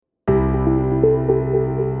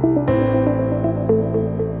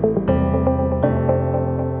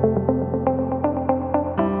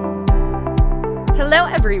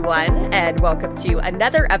everyone, and welcome to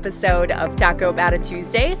another episode of Taco Bata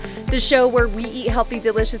Tuesday, the show where we eat healthy,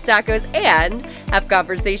 delicious tacos and have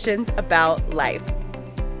conversations about life.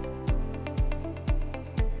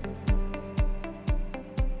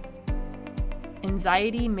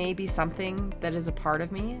 Anxiety may be something that is a part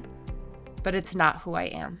of me, but it's not who I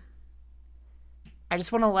am. I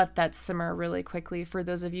just want to let that simmer really quickly for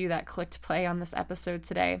those of you that clicked play on this episode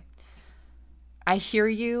today. I hear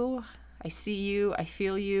you, I see you, I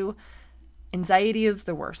feel you. Anxiety is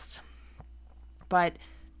the worst, but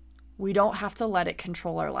we don't have to let it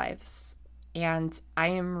control our lives. And I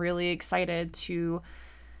am really excited to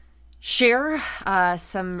share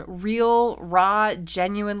some real, raw,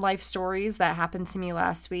 genuine life stories that happened to me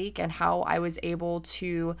last week and how I was able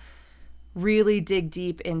to really dig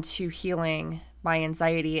deep into healing my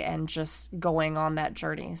anxiety and just going on that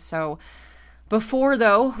journey. So before,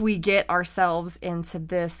 though, we get ourselves into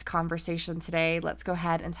this conversation today, let's go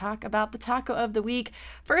ahead and talk about the taco of the week.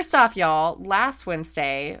 First off, y'all, last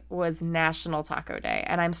Wednesday was National Taco Day,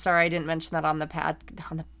 and I'm sorry I didn't mention that on the podcast.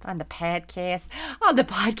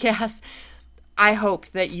 I hope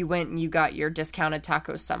that you went and you got your discounted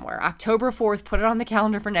tacos somewhere. October 4th, put it on the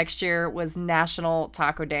calendar for next year, was National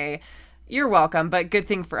Taco Day. You're welcome, but good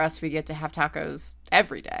thing for us, we get to have tacos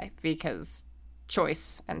every day because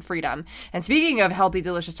choice and freedom. And speaking of healthy,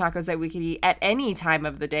 delicious tacos that we can eat at any time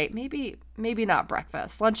of the day, maybe not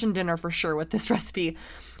breakfast, lunch and dinner for sure with this recipe.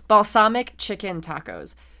 Balsamic chicken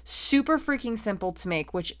tacos. Super freaking simple to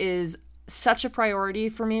make, which is such a priority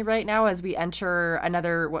for me right now as we enter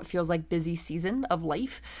another what feels like busy season of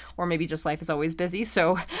life, or maybe just life is always busy.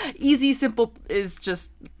 So easy, simple is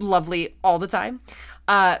just lovely all the time.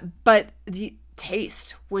 But the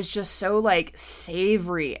taste was just so like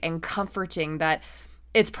savory and comforting that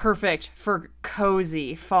it's perfect for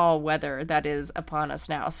cozy fall weather that is upon us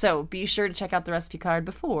now. So be sure to check out the recipe card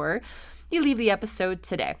before you leave the episode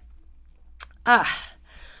today. Alrighty.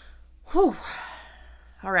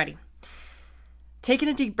 Taking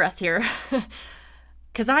a deep breath here,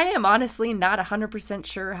 because I am honestly not 100%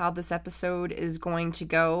 sure how this episode is going to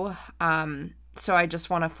go. So I just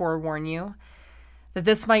want to forewarn you that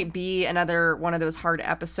this might be another one of those hard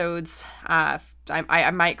episodes. I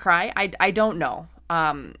might cry. I don't know.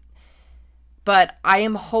 But I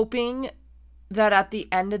am hoping that at the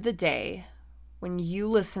end of the day, when you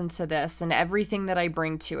listen to this and everything that I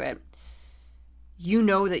bring to it, you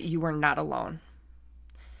know that you are not alone.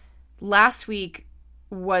 Last week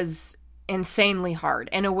was insanely hard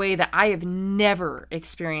in a way that I have never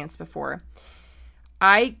experienced before.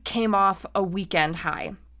 I came off a weekend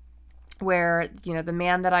high where, you know, the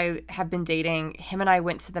man that I have been dating, him and I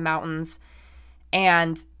went to the mountains,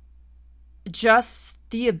 and just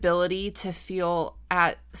the ability to feel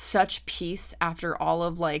at such peace after all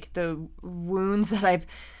of like the wounds that I've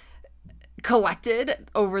collected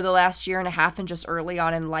over the last year and a half and just early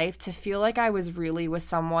on in life, to feel like I was really with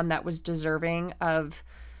someone that was deserving of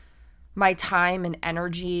my time and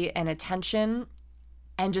energy and attention,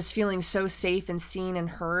 and just feeling so safe and seen and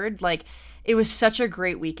heard. Like, it was such a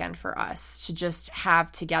great weekend for us to just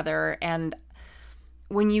have together. And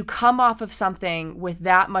when you come off of something with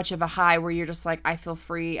that much of a high where you're just like, I feel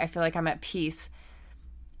free, I feel like I'm at peace,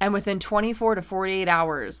 and within 24 to 48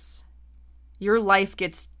 hours, your life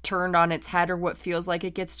gets turned on its head, or what feels like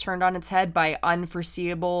it gets turned on its head by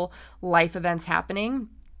unforeseeable life events happening.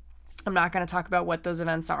 I'm not going to talk about what those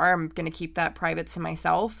events are. I'm going to keep that private to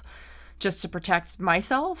myself just to protect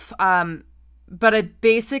myself. But I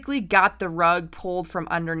basically got the rug pulled from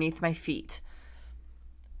underneath my feet.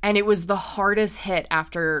 And it was the hardest hit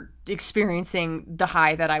after experiencing the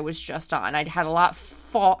high that I was just on. I'd had a lot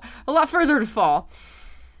further to fall.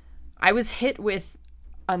 I was hit with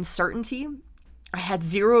uncertainty. I had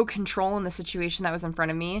zero control in the situation that was in front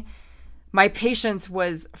of me. My patience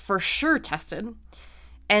was for sure tested.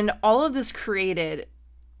 And all of this created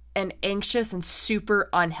an anxious and super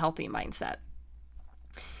unhealthy mindset.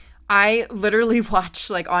 I literally watched,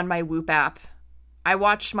 like, on my Whoop app, I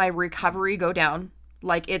watched my recovery go down.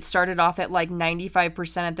 Like, it started off at like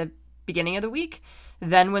 95% at the beginning of the week.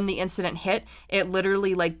 Then when the incident hit, it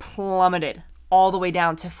literally like plummeted all the way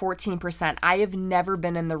down to 14%. I have never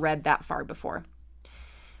been in the red that far before.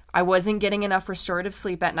 I wasn't getting enough restorative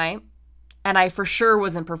sleep at night. And I for sure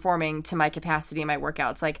wasn't performing to my capacity in my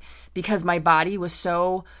workouts. Like, because my body was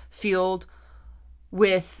so filled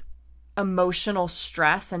with emotional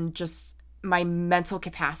stress and just my mental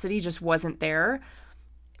capacity just wasn't there.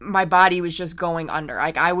 My body was just going under.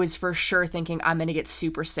 Like, I was for sure thinking I'm going to get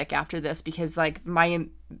super sick after this, because like my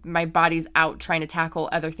body's out trying to tackle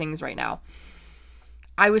other things right now.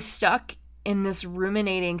 I was stuck in this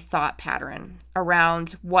ruminating thought pattern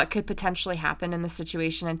around what could potentially happen in the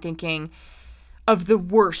situation and thinking of the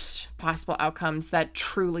worst possible outcomes that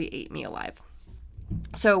truly ate me alive.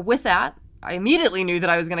 So with that, I immediately knew that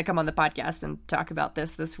I was going to come on the podcast and talk about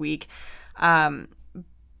this week. I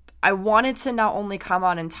wanted to not only come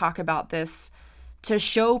on and talk about this to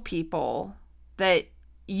show people that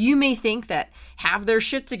you may think that have their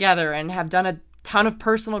shit together and have done a ton of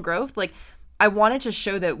personal growth. Like, I wanted to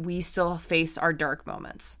show that we still face our dark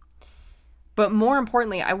moments. But more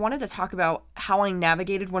importantly, I wanted to talk about how I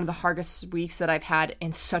navigated one of the hardest weeks that I've had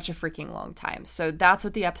in such a freaking long time. So that's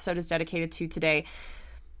what the episode is dedicated to today,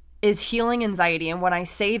 is healing anxiety. And when I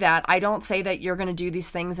say that, I don't say that you're going to do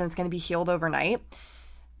these things and it's going to be healed overnight.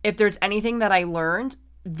 If there's anything that I learned,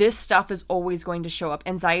 this stuff is always going to show up.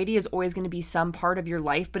 Anxiety is always going to be some part of your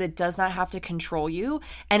life, but it does not have to control you,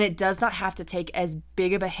 and it does not have to take as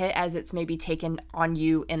big of a hit as it's maybe taken on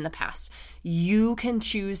you in the past. You can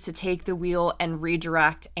choose to take the wheel and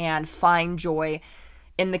redirect and find joy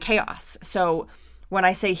in the chaos. So when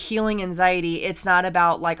I say healing anxiety, it's not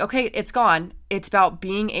about like, okay, it's gone. It's about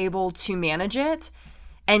being able to manage it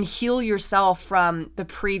and heal yourself from the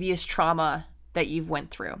previous trauma that you've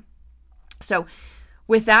went through. So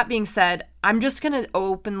with that being said, I'm just going to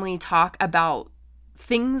openly talk about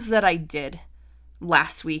things that I did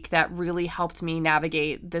last week that really helped me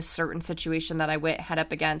navigate this certain situation that I head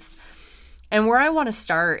up against. And where I want to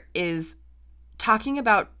start is talking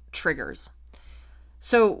about triggers.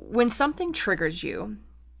 So when something triggers you,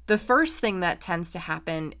 the first thing that tends to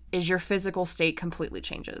happen is your physical state completely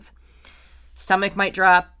changes. Stomach might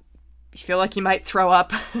drop. You feel like you might throw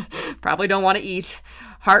up. Probably don't want to eat.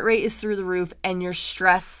 Heart rate is through the roof, and your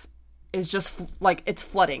stress is just like it's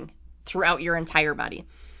flooding throughout your entire body.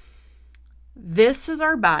 This is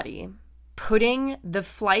our body putting the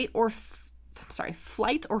flight or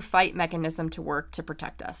fight mechanism to work to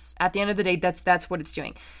protect us. At the end of the day, that's what it's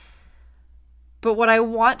doing. But what I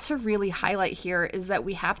want to really highlight here is that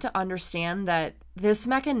we have to understand that this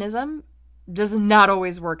mechanism does not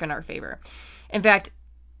always work in our favor. In fact,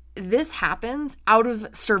 this happens out of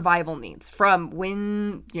survival needs from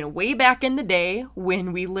when, way back in the day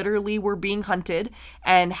when we literally were being hunted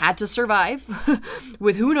and had to survive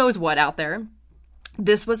with who knows what out there.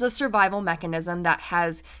 This was a survival mechanism that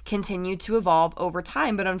has continued to evolve over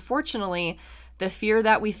time. But unfortunately, the fear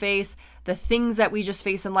that we face, the things that we just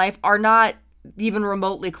face in life are not even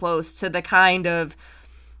remotely close to the kind of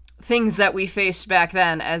things that we faced back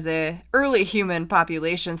then as a early human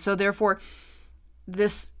population. So therefore,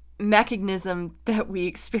 this mechanism that we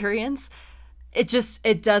experience,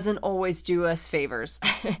 it doesn't always do us favors.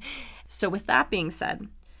 So with that being said,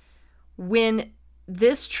 when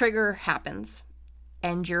this trigger happens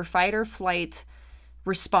and your fight or flight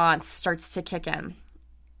response starts to kick in,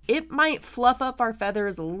 it might fluff up our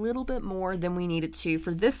feathers a little bit more than we need it to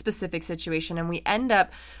for this specific situation, and we end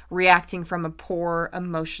up reacting from a poor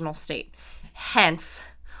emotional state. Hence,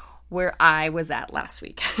 where I was at last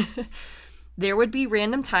week. There would be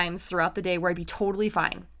random times throughout the day where I'd be totally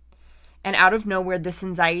fine. And out of nowhere, this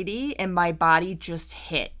anxiety in my body just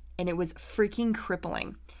hit. And it was freaking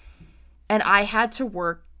crippling. And I had to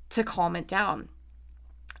work to calm it down.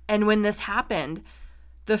 And when this happened,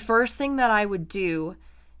 the first thing that I would do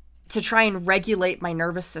to try and regulate my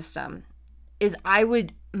nervous system is I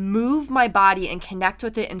would move my body and connect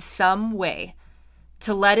with it in some way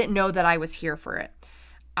to let it know that I was here for it.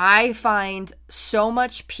 I find so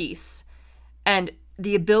much peace and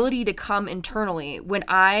the ability to come internally when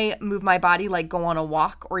I move my body, like go on a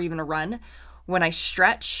walk or even a run, when I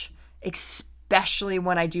stretch, especially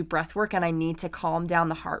when I do breath work and I need to calm down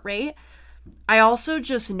the heart rate. I also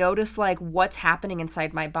just notice like what's happening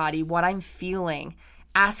inside my body, what I'm feeling,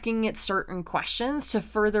 asking it certain questions to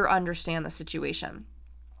further understand the situation.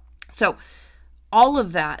 So all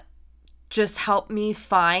of that just helped me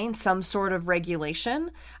find some sort of regulation.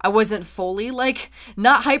 I wasn't fully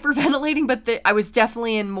not hyperventilating, but I was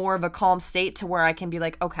definitely in more of a calm state to where I can be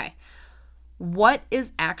like, okay, what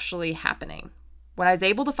is actually happening? When I was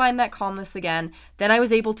able to find that calmness again, then I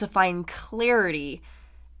was able to find clarity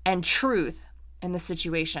and truth in the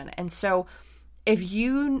situation. And so if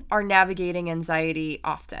you are navigating anxiety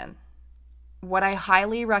often, what I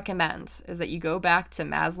highly recommend is that you go back to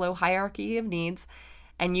Maslow hierarchy of needs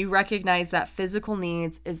and you recognize that physical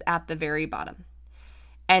needs is at the very bottom.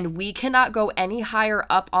 And we cannot go any higher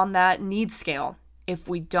up on that need scale if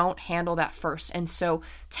we don't handle that first. And so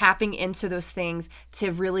tapping into those things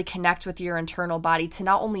to really connect with your internal body, to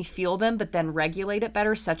not only feel them, but then regulate it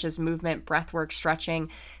better, such as movement, breath work,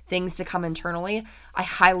 stretching, things to come internally, I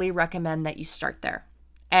highly recommend that you start there.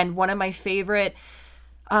 And one of my favorite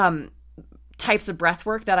types of breath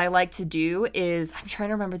work that I like to do is, I'm trying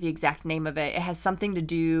to remember the exact name of it. It has something to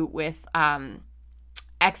do with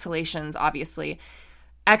exhalations, obviously.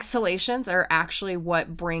 Exhalations are actually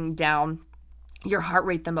what bring down your heart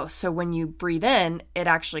rate the most. So when you breathe in, it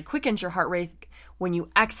actually quickens your heart rate. When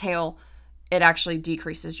you exhale, it actually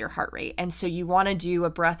decreases your heart rate. And so you want to do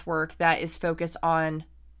a breath work that is focused on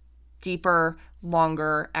deeper,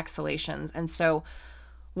 longer exhalations. And so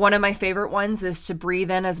one of my favorite ones is to breathe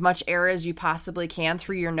in as much air as you possibly can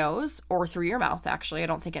through your nose or through your mouth. Actually, I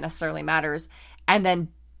don't think it necessarily matters. And then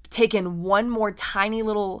take in one more tiny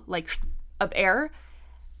little of air,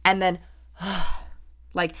 and then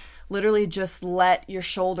like literally just let your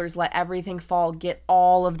shoulders, let everything fall, get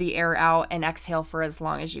all of the air out, and exhale for as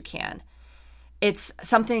long as you can. It's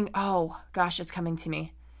something, oh gosh, it's coming to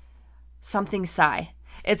me. Something sigh.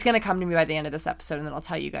 It's going to come to me by the end of this episode, and then I'll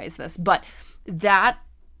tell you guys this. But that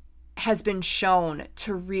has been shown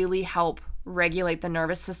to really help regulate the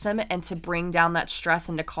nervous system and to bring down that stress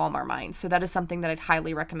and to calm our minds. So that is something that I'd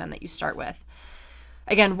highly recommend that you start with.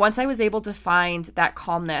 Again, once I was able to find that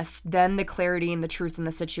calmness, then the clarity and the truth in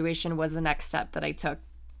the situation was the next step that I took.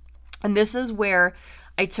 And this is where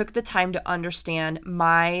I took the time to understand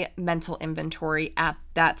my mental inventory at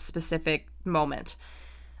that specific moment.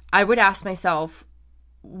 I would ask myself,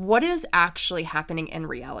 what is actually happening in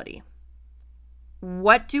reality?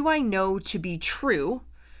 What do I know to be true?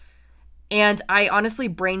 And I honestly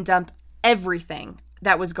brain dump everything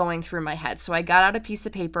that was going through my head. So I got out a piece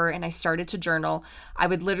of paper and I started to journal. I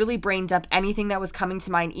would literally brain dump anything that was coming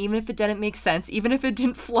to mind, even if it didn't make sense, even if it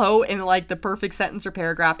didn't flow in like the perfect sentence or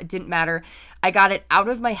paragraph, it didn't matter. I got it out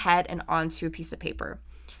of my head and onto a piece of paper.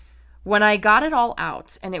 When I got it all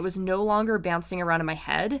out and it was no longer bouncing around in my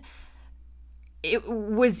head, it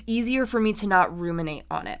was easier for me to not ruminate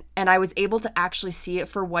on it. And I was able to actually see it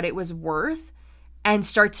for what it was worth and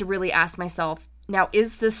start to really ask myself, now,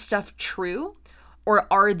 is this stuff true? Or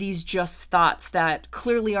are these just thoughts that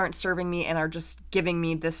clearly aren't serving me and are just giving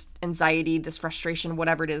me this anxiety, this frustration,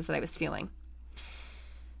 whatever it is that I was feeling?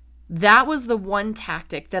 That was the one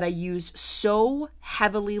tactic that I used so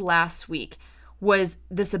heavily last week, was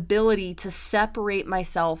this ability to separate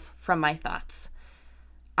myself from my thoughts.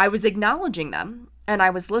 I was acknowledging them and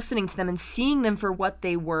I was listening to them and seeing them for what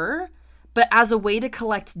they were, but as a way to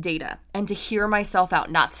collect data and to hear myself out,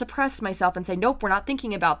 not suppress myself and say, nope, we're not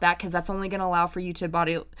thinking about that, because that's only going to allow for you to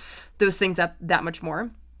body those things up that much more.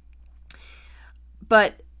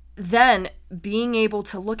 But then being able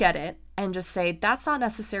to look at it and just say, that's not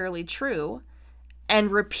necessarily true, and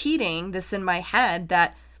repeating this in my head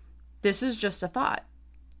that this is just a thought.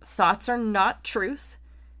 Thoughts are not truth.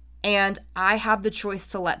 And I have the choice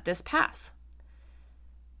to let this pass.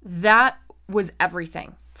 That was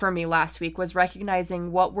everything for me last week, was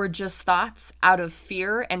recognizing what were just thoughts out of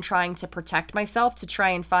fear and trying to protect myself, to try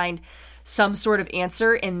and find some sort of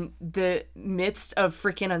answer in the midst of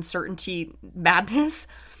freaking uncertainty madness,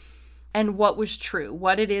 and what was true,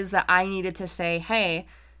 what it is that I needed to say, hey,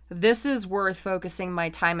 this is worth focusing my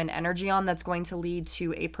time and energy on, that's going to lead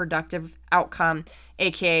to a productive outcome,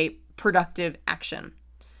 aka productive action.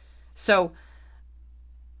 So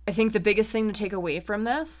I think the biggest thing to take away from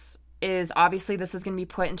this is, obviously this is going to be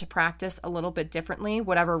put into practice a little bit differently.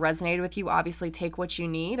 Whatever resonated with you, obviously take what you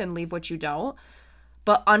need and leave what you don't.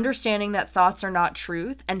 But understanding that thoughts are not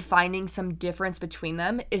truth and finding some difference between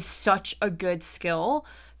them is such a good skill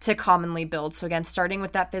to commonly build. So again, starting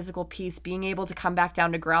with that physical piece, being able to come back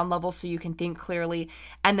down to ground level so you can think clearly,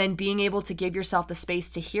 and then being able to give yourself the space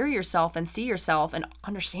to hear yourself and see yourself and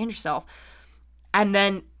understand yourself. And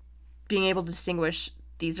then being able to distinguish,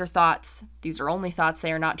 these are thoughts, these are only thoughts,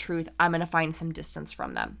 they are not truth. I'm going to find some distance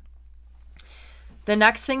from them. The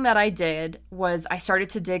next thing that I did was I started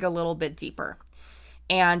to dig a little bit deeper,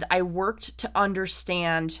 and I worked to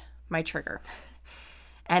understand my trigger.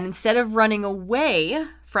 And instead of running away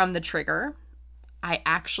from the trigger, I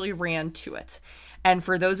actually ran to it. And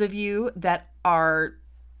for those of you that are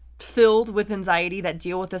filled with anxiety, that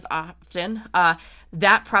deal with this often,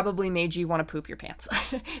 that probably made you want to poop your pants.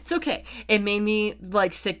 It's okay. It made me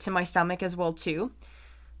sick to my stomach as well too.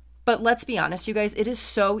 But let's be honest, you guys, it is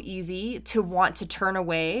so easy to want to turn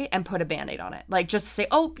away and put a Band-Aid on it. Just say,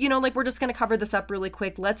 oh, we're just going to cover this up really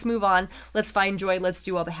quick. Let's move on. Let's find joy. Let's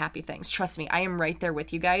do all the happy things. Trust me, I am right there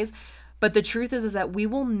with you guys. But the truth is that we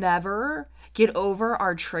will never get over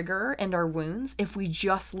our trigger and our wounds if we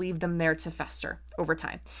just leave them there to fester over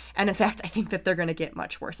time. And in fact, I think that they're going to get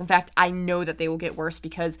much worse. In fact, I know that they will get worse,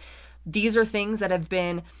 because these are things that have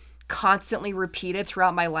been constantly repeated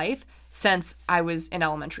throughout my life since I was in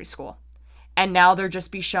elementary school. And now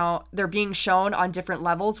they're being shown on different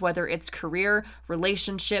levels, whether it's career,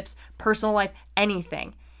 relationships, personal life,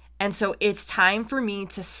 anything. And so it's time for me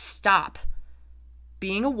to stop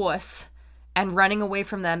being a wuss and running away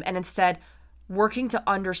from them, and instead working to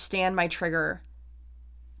understand my trigger.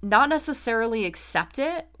 Not necessarily accept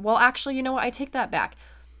it. Well, actually, you know what? I take that back.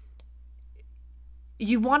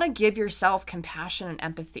 You want to give yourself compassion and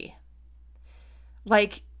empathy.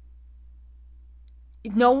 Like,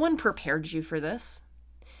 no one prepared you for this.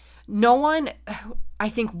 No one, I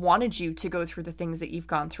think, wanted you to go through the things that you've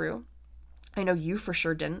gone through. I know you for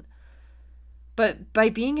sure didn't. But by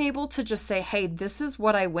being able to just say, hey, this is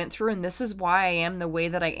what I went through and this is why I am the way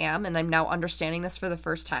that I am, and I'm now understanding this for the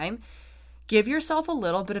first time, give yourself a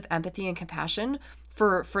little bit of empathy and compassion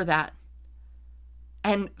for that.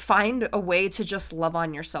 And find a way to just love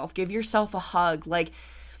on yourself. Give yourself a hug. Like,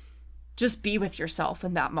 just be with yourself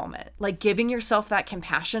in that moment. Like, giving yourself that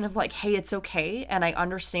compassion of like, hey, it's okay, and I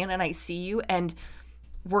understand and I see you, and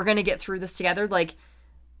we're going to get through this together. Like,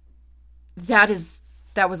 that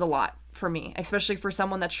was a lot for me, especially for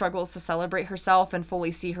someone that struggles to celebrate herself and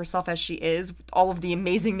fully see herself as she is, all of the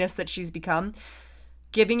amazingness that she's become.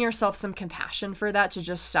 Giving yourself some compassion for that, to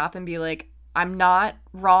just stop and be like, I'm not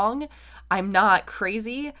wrong. I'm not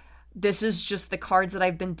crazy. This is just the cards that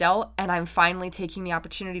I've been dealt, and I'm finally taking the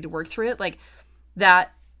opportunity to work through it. Like,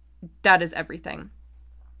 that is everything.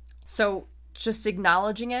 So just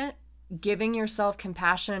acknowledging it, giving yourself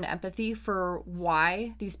compassion and empathy for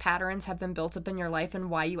why these patterns have been built up in your life and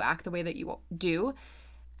why you act the way that you do.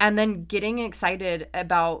 And then getting excited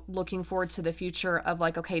about looking forward to the future of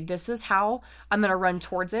like, okay, this is how I'm going to run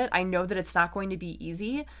towards it. I know that it's not going to be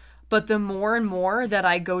easy, but the more and more that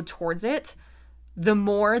I go towards it, the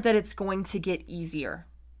more that it's going to get easier.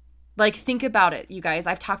 Like, think about it, you guys.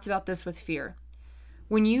 I've talked about this with fear.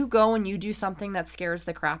 When you go and you do something that scares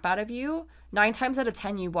the crap out of you, 9 times out of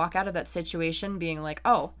 10, you walk out of that situation being like,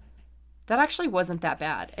 oh, that actually wasn't that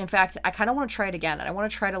bad. In fact, I kind of want to try it again, and I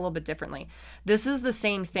want to try it a little bit differently. This is the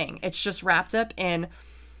same thing. It's just wrapped up in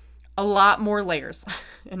a lot more layers,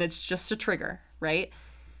 and it's just a trigger, right?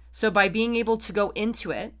 So by being able to go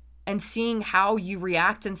into it and seeing how you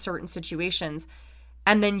react in certain situations,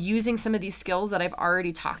 and then using some of these skills that I've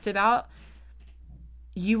already talked about,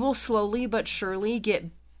 you will slowly but surely get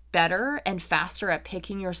better and faster at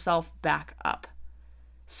picking yourself back up.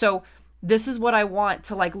 So this is what I want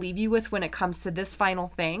to like leave you with when it comes to this final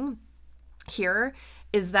thing here,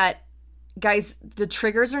 is that, guys, the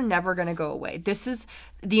triggers are never going to go away. This is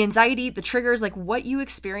the anxiety, the triggers, like what you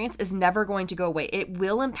experience is never going to go away. It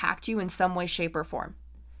will impact you in some way, shape, or form.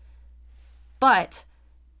 But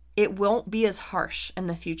it won't be as harsh in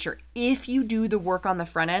the future if you do the work on the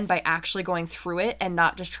front end by actually going through it and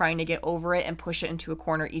not just trying to get over it and push it into a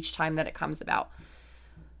corner each time that it comes about.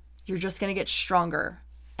 You're just going to get stronger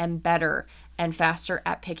and better and faster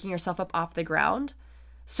at picking yourself up off the ground.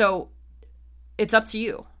 So it's up to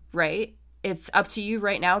you, right? It's up to you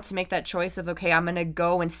right now to make that choice of, okay, I'm going to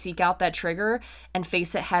go and seek out that trigger and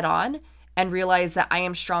face it head on and realize that I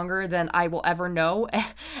am stronger than I will ever know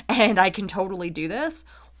and I can totally do this.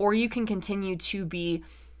 Or you can continue to be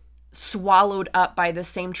swallowed up by the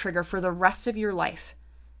same trigger for the rest of your life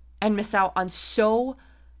and miss out on so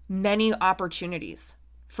many opportunities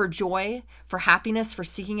for joy, for happiness, for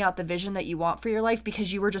seeking out the vision that you want for your life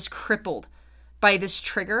because you were just crippled by this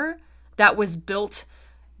trigger that was built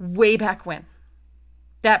way back when.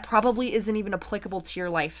 That probably isn't even applicable to your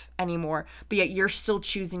life anymore, but yet you're still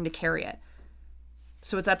choosing to carry it.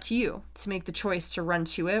 So it's up to you to make the choice to run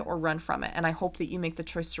to it or run from it. And I hope that you make the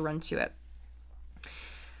choice to run to it.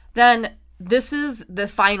 Then this is the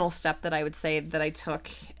final step that I would say that I took.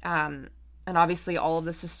 And obviously all of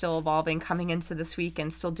this is still evolving coming into this week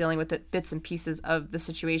and still dealing with the bits and pieces of the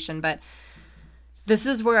situation. But this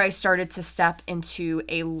is where I started to step into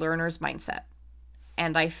a learner's mindset.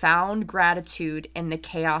 And I found gratitude in the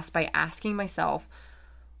chaos by asking myself,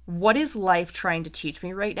 what is life trying to teach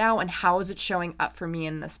me right now, and how is it showing up for me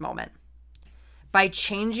in this moment? By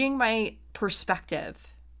changing my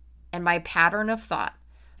perspective and my pattern of thought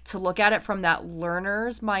to look at it from that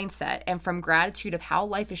learner's mindset and from gratitude of how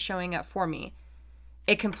life is showing up for me,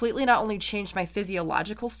 it completely not only changed my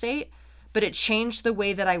physiological state, but it changed the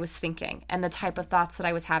way that I was thinking and the type of thoughts that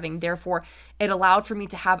I was having. Therefore, it allowed for me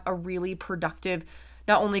to have a really productive,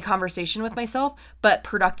 not only conversation with myself, but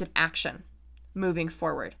productive action moving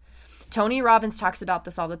forward. Tony Robbins talks about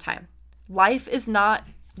this all the time. Your life is not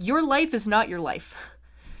your life.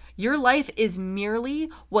 Your life is merely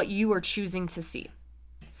what you are choosing to see.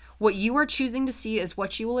 What you are choosing to see is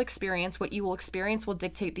what you will experience. What you will experience will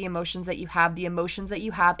dictate the emotions that you have. The emotions that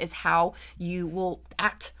you have is how you will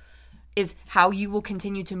act. is how you will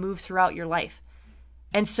continue to move throughout your life.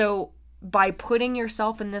 And so by putting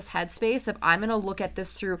yourself in this headspace of I'm going to look at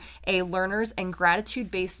this through a learner's and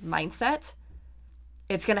gratitude-based mindset,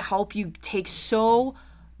 it's going to help you take so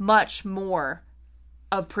much more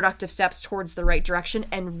of productive steps towards the right direction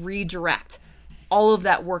and redirect all of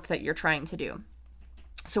that work that you're trying to do.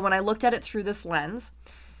 So when I looked at it through this lens,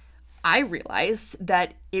 I realized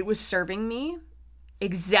that it was serving me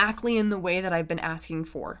exactly in the way that I've been asking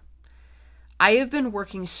for. I have been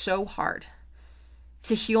working so hard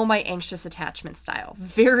to heal my anxious attachment style,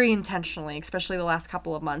 very intentionally, especially the last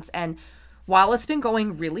couple of months. And while it's been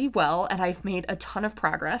going really well and I've made a ton of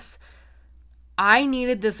progress, I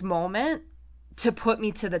needed this moment to put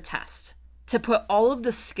me to the test, to put all of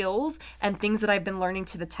the skills and things that I've been learning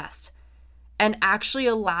to the test, and actually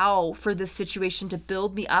allow for this situation to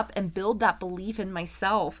build me up and build that belief in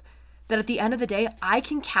myself that at the end of the day, I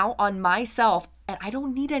can count on myself and I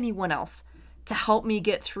don't need anyone else to help me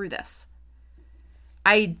get through this.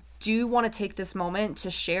 I do want to take this moment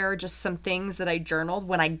to share just some things that I journaled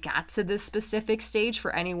when I got to this specific stage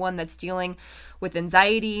for anyone that's dealing with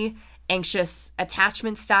anxiety, anxious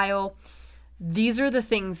attachment style. These are the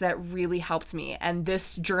things that really helped me. And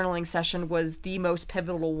this journaling session was the most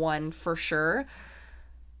pivotal one for sure.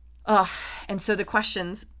 And so the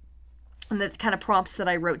questions and the kind of prompts that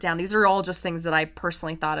I wrote down, these are all just things that I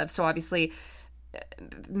personally thought of. So obviously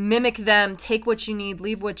mimic them, take what you need,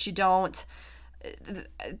 leave what you don't,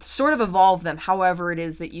 sort of evolve them however it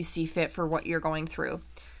is that you see fit for what you're going through.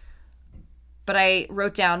 But I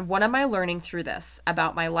wrote down, what am I learning through this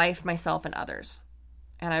about my life, myself, and others?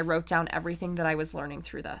 And I wrote down everything that I was learning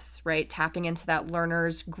through this, right? Tapping into that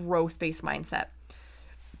learner's growth-based mindset.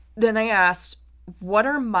 Then I asked, what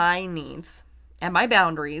are my needs and my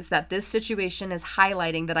boundaries that this situation is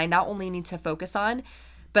highlighting that I not only need to focus on,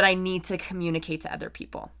 but I need to communicate to other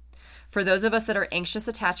people? For those of us that are anxious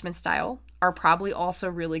attachment style, are probably also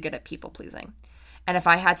really good at people pleasing. And if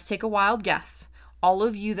I had to take a wild guess, all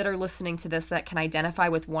of you that are listening to this that can identify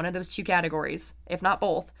with one of those two categories, if not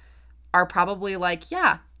both, are probably like,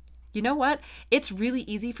 yeah, you know what? It's really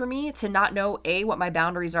easy for me to not know what my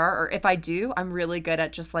boundaries are, or if I do, I'm really good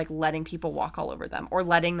at just like letting people walk all over them or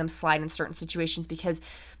letting them slide in certain situations because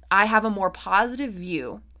I have a more positive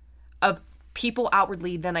view of people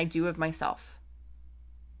outwardly than I do of myself.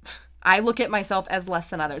 I look at myself as less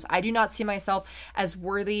than others. I do not see myself as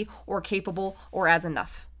worthy or capable or as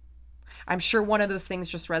enough. I'm sure one of those things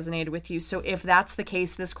just resonated with you. So if that's the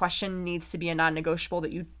case, this question needs to be a non-negotiable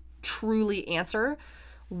that you truly answer.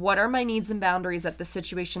 What are my needs and boundaries that the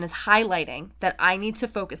situation is highlighting that I need to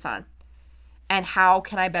focus on? And how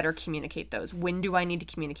can I better communicate those? When do I need to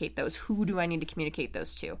communicate those? Who do I need to communicate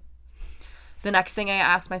those to? The next thing I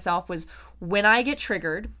asked myself was, when I get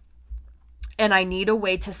triggered and I need a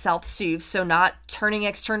way to self-soothe, so not turning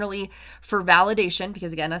externally for validation,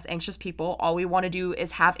 because again, us anxious people, all we want to do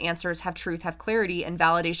is have answers, have truth, have clarity, and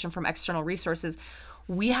validation from external resources.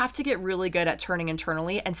 We have to get really good at turning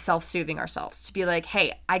internally and self-soothing ourselves to be like,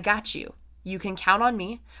 hey, I got you. You can count on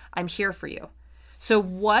me. I'm here for you. So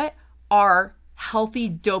what are healthy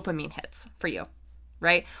dopamine hits for you,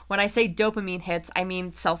 right? When I say dopamine hits, I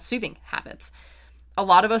mean self-soothing habits. A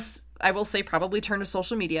lot of us, I will say, probably turn to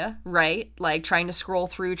social media, right? Like trying to scroll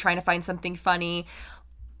through, trying to find something funny.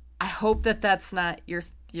 I hope that that's not your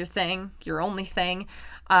thing, your only thing.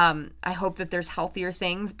 I hope that there's healthier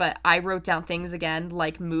things, but I wrote down things again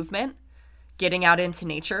like movement, getting out into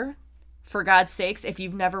nature. For God's sakes, if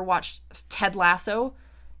you've never watched Ted Lasso,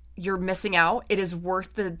 you're missing out. It is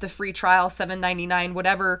worth the free trial, $7.99,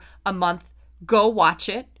 whatever a month. Go watch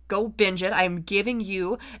it. Go binge it. I am giving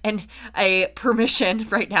you a permission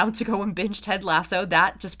right now to go and binge Ted Lasso.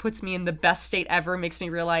 That just puts me in the best state ever. Makes me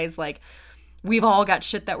realize like we've all got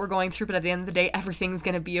shit that we're going through, but at the end of the day, everything's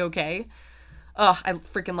going to be okay. Oh, I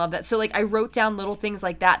freaking love that. So like I wrote down little things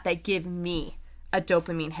like that give me a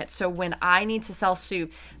dopamine hit. So when I need to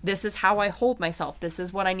self-soothe, this is how I hold myself. This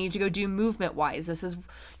is what I need to go do movement wise. This is,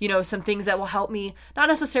 some things that will help me not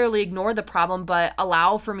necessarily ignore the problem, but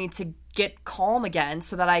allow for me to get calm again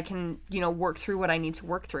so that I can, work through what I need to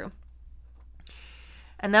work through.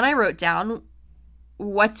 And then I wrote down,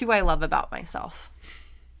 what do I love about myself?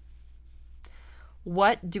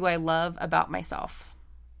 What do I love about myself?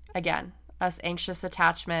 Again, us anxious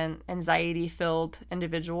attachment, anxiety-filled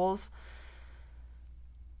individuals,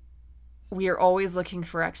 we are always looking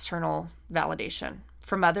for external validation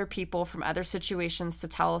from other people, from other situations to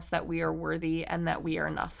tell us that we are worthy and that we are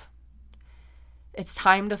enough. It's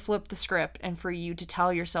time to flip the script and for you to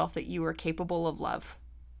tell yourself that you are capable of love.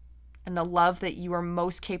 And the love that you are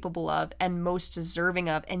most capable of and most deserving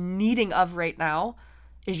of and needing of right now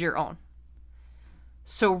is your own.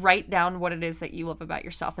 So write down what it is that you love about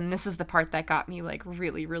yourself. And this is the part that got me like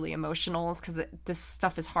really, really emotional, is because this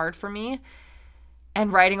stuff is hard for me.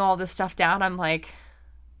 And writing all this stuff down, I'm like,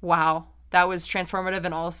 wow, that was transformative.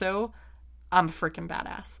 And also, I'm a freaking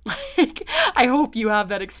badass. Like, I hope you have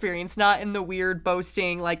that experience, not in the weird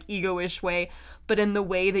boasting, like ego-ish way, but in the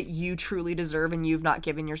way that you truly deserve, and you've not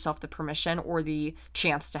given yourself the permission or the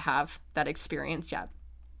chance to have that experience yet.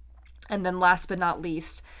 And then last but not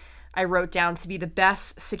least, I wrote down, to be the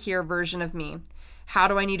best secure version of me, how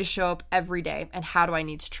do I need to show up every day, and how do I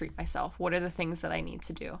need to treat myself? What are the things that I need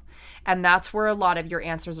to do? And that's where a lot of your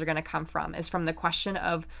answers are going to come from, is from the question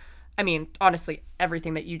of, I mean, honestly,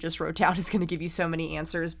 everything that you just wrote down is going to give you so many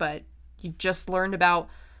answers, but you just learned about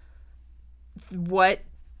what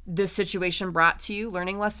this situation brought to you,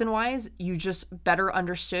 learning lesson wise. You just better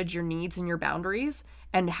understood your needs and your boundaries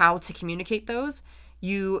and how to communicate those.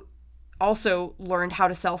 You also learned how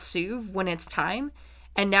to self-soothe when it's time.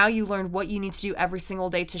 And now you learned what you need to do every single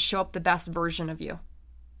day to show up the best version of you,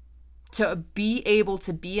 to be able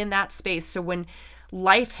to be in that space. So when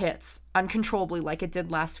life hits uncontrollably like it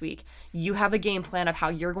did last week, you have a game plan of how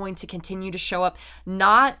you're going to continue to show up,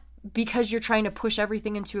 not because you're trying to push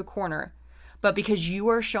everything into a corner, but because you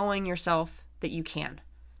are showing yourself that you can,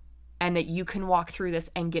 and that you can walk through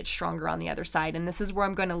this and get stronger on the other side. And this is where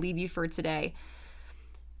I'm going to leave you for today.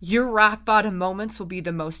 Your rock bottom moments will be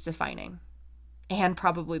the most defining and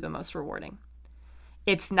probably the most rewarding.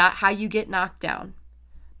 It's not how you get knocked down,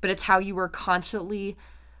 but it's how you are consciously,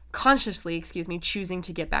 choosing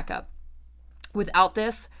to get back up. Without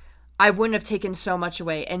this, I wouldn't have taken so much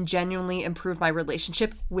away and genuinely improved my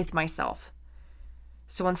relationship with myself.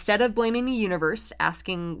 So instead of blaming the universe,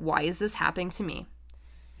 asking, why is this happening to me?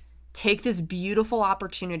 Take this beautiful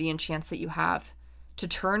opportunity and chance that you have to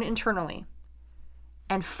turn internally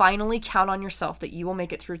and finally count on yourself that you will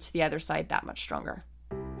make it through to the other side that much stronger.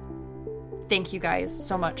 Thank you guys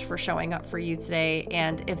so much for showing up for you today.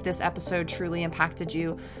 And if this episode truly impacted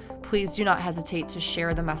you, please do not hesitate to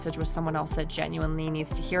share the message with someone else that genuinely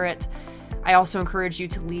needs to hear it. I also encourage you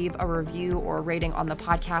to leave a review or a rating on the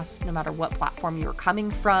podcast, no matter what platform you're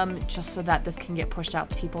coming from, just so that this can get pushed out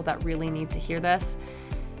to people that really need to hear this.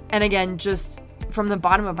 And again, just from the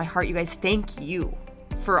bottom of my heart, you guys, thank you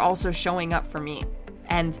for also showing up for me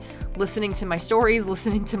and listening to my stories,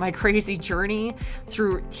 listening to my crazy journey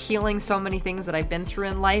through healing so many things that I've been through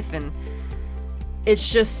in life. And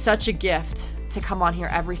it's just such a gift to come on here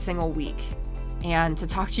every single week and to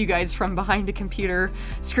talk to you guys from behind a computer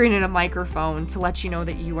screen and a microphone, to let you know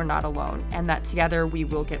that you are not alone and that together we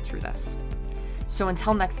will get through this. So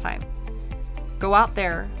until next time, go out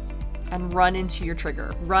there and run into your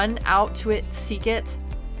trigger. Run out to it, seek it,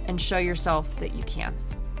 and show yourself that you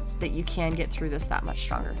can get through this that much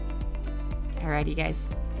stronger. Alrighty, guys.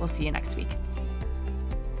 We'll see you next week.